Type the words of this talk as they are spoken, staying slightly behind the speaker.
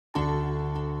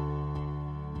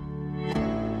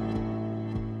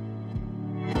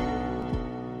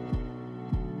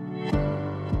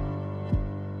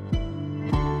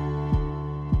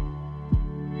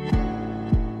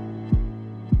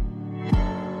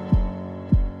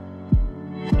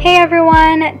Hey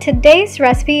everyone! Today's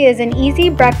recipe is an easy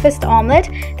breakfast omelet.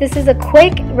 This is a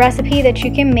quick recipe that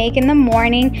you can make in the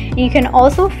morning, and you can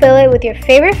also fill it with your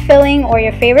favorite filling or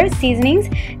your favorite seasonings.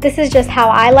 This is just how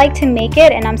I like to make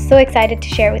it, and I'm so excited to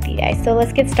share with you guys. So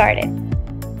let's get started.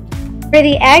 For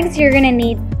the eggs, you're going to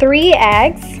need 3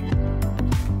 eggs,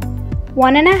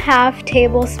 1.5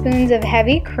 tablespoons of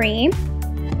heavy cream,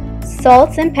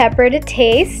 salt and pepper to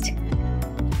taste,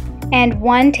 and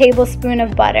 1 tablespoon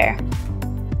of butter.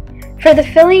 For the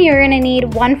filling, you're going to need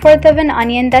 1/4 of an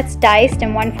onion that's diced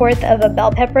and 1/4 of a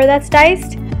bell pepper that's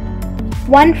diced,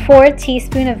 1/4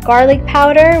 teaspoon of garlic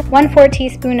powder, 1/4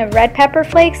 teaspoon of red pepper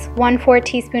flakes, 1/4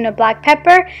 teaspoon of black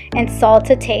pepper, and salt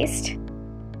to taste.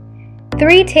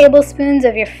 3 tablespoons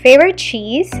of your favorite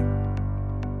cheese,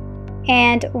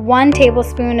 and 1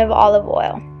 tablespoon of olive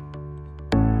oil.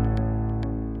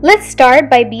 Let's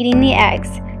start by beating the eggs.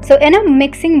 So in a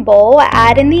mixing bowl,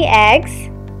 add in the eggs,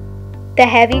 the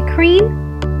heavy cream,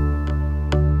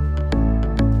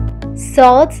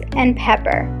 salt, and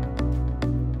pepper.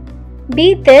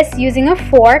 Beat this using a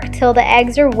fork till the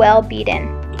eggs are well beaten.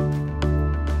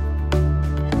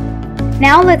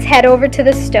 Now let's head over to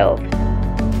the stove.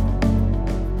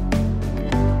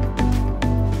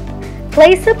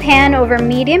 Place a pan over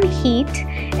medium heat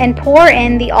and pour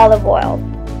in the olive oil.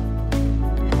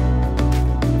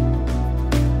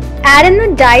 Add in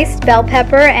the diced bell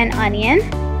pepper and onion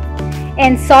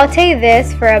and saute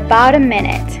this for about a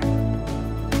minute.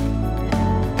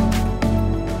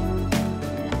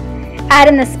 Add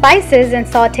in the spices and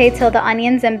saute till the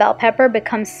onions and bell pepper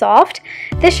become soft.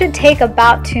 This should take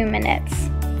about 2 minutes.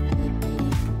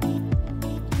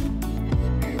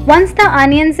 Once the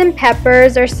onions and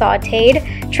peppers are sauteed,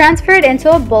 transfer it into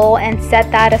a bowl and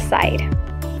set that aside.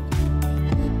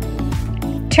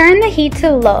 Turn the heat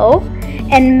to low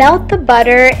and melt the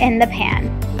butter in the pan.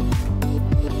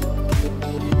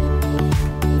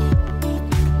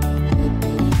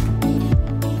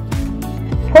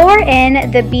 Pour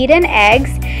in the beaten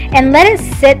eggs and let it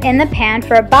sit in the pan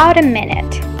for about a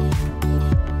minute.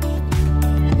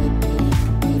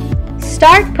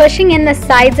 Start pushing in the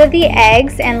sides of the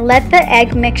eggs and let the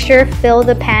egg mixture fill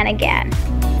the pan again.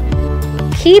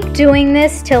 Keep doing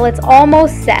this till it's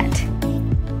almost set.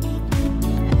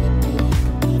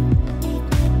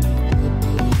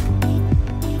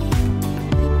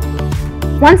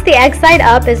 Once the egg side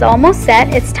up is almost set,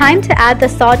 it's time to add the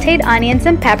sauteed onions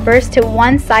and peppers to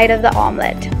one side of the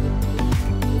omelet.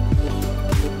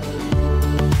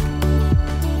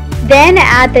 Then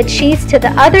add the cheese to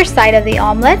the other side of the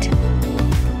omelet.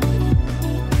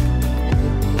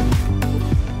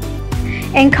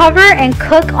 And cover and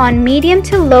cook on medium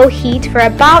to low heat for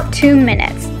about 2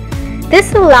 minutes.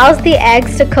 This allows the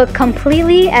eggs to cook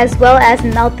completely as well as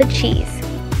melt the cheese.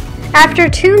 After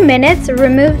 2 minutes,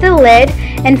 remove the lid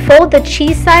and fold the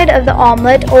cheese side of the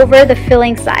omelet over the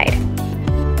filling side.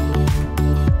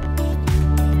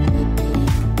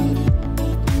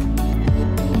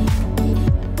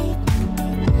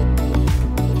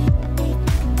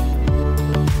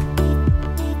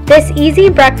 This easy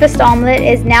breakfast omelet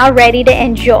is now ready to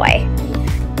enjoy.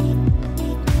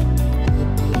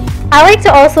 I like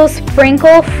to also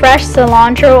sprinkle fresh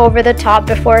cilantro over the top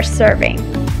before serving.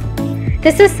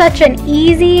 This is such an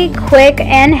easy, quick,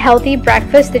 and healthy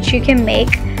breakfast that you can make.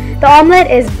 The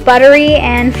omelet is buttery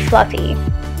and fluffy.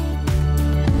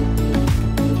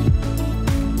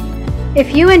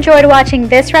 If you enjoyed watching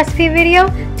this recipe video,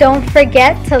 don't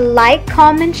forget to like,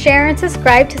 comment, share, and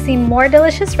subscribe to see more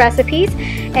delicious recipes.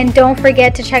 And don't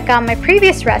forget to check out my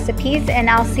previous recipes,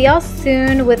 and I'll see y'all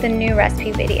soon with a new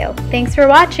recipe video. Thanks for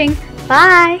watching.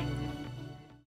 Bye!